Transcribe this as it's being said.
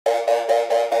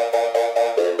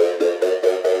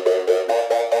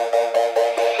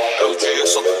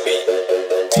Russ on the beat.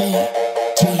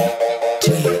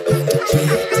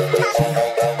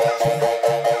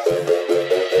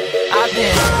 I've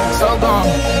been so gone,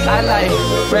 I like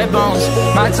red bones,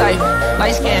 my type,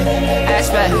 light skin, ass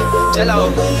fat, jello.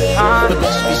 The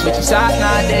bitches be switching sides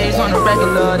nowadays on the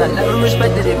regular. I never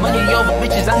respected it, money over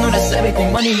bitches, I know that's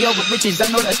everything. Money over bitches,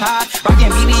 I know that's high.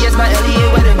 Rockin' BBS by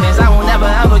Elliot Weathermans, I won't never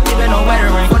ever give it no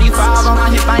wedding ring. 45 on my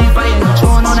hip, I ain't fighting. I'm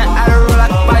chewing on that Adderall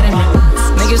like a vitamin.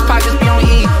 Niggas pockets be on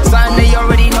E, something they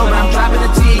already know, but I'm dropping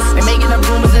the T. They making up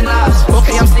rumors and lies.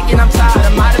 Okay, I'm sticking, I'm tired,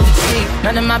 I'm out of the T.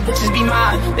 None of my bitches be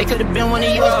mine. They could've been one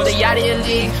of yours, but they out of your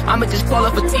league. I'ma just call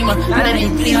her Fatima. Now that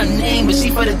ain't really her name, but she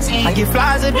for the team. I get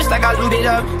flies up just like I looted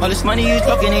up. All this money you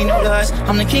talking ain't no dust.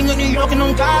 I'm the king of New York and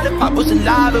on God. If Pop was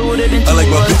alive, it would've been too. I like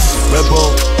my bitch, red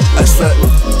bone, ice fat,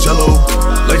 jello,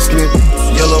 light skin,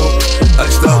 yellow,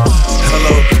 iced out,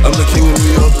 hello. I'm the king of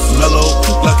New York, mellow.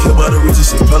 Black hair by the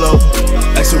Regis and pillow.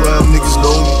 Ask around, niggas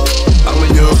know me. I'm a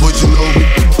young boy, you know me.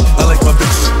 I like my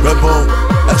bitch, red bone,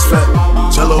 ice fat,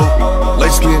 jello, light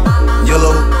skin,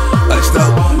 yellow, iced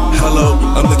out, hello.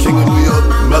 I'm the king of New York,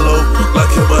 mellow. Black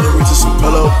hair by the Regis and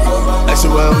pillow. Ask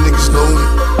around, niggas know me.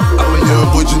 I'm a young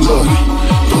boy, you know me.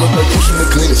 Don't look like you from the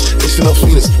cleanest, Asian up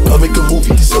Phoenix. I make a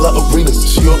movie, sell out arenas.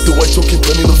 She off the white choking,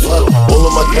 plenty the bottle. All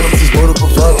of my denims is murder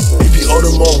bravado. BP all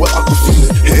them all where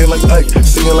Aquafina. Hair like Ike,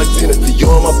 singing like Tina. The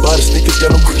yo on my body, sneakers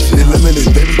got no creases. They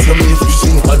limited, baby, tell me if you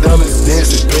seen it. My diamond is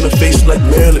dancing, paint a face like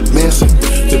Marilyn Manson.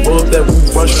 They roll up that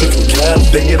roof, run straight from Cali.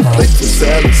 They get a plate for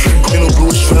salads. Queen of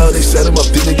Blues trial, they set him up.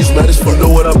 These niggas mad as fuck.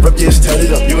 Know what I rep, yeah, it's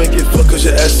tatted up. You ain't get fucked cause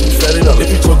your ass ain't fatted up. If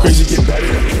you talk crazy, get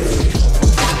batted up.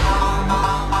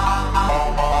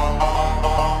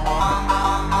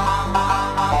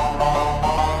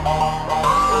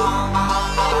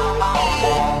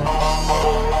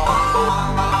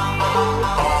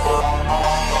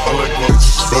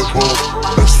 Red ball,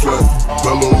 that's fat,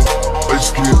 mellow, light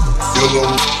skin, yellow,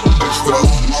 iced out,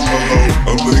 hello.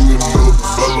 I'm the king of New York,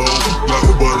 mellow. Black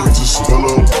about it, just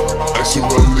mellow. Ask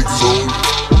around, niggas on me.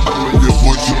 I'm a young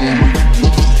boy, you know me.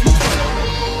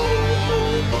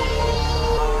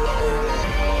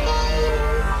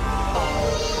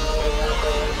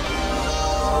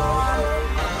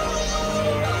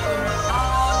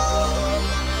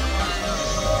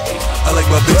 I like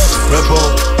my bitch, red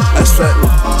bone, ice fat,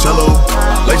 jello,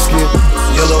 light skin,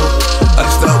 yellow,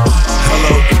 iced out,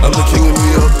 hello. I'm the king of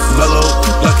New York, mellow.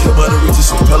 Black hair by the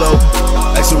Regis and pillow.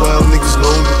 Ask around, niggas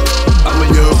know me. I'm a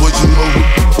young boy, you know me.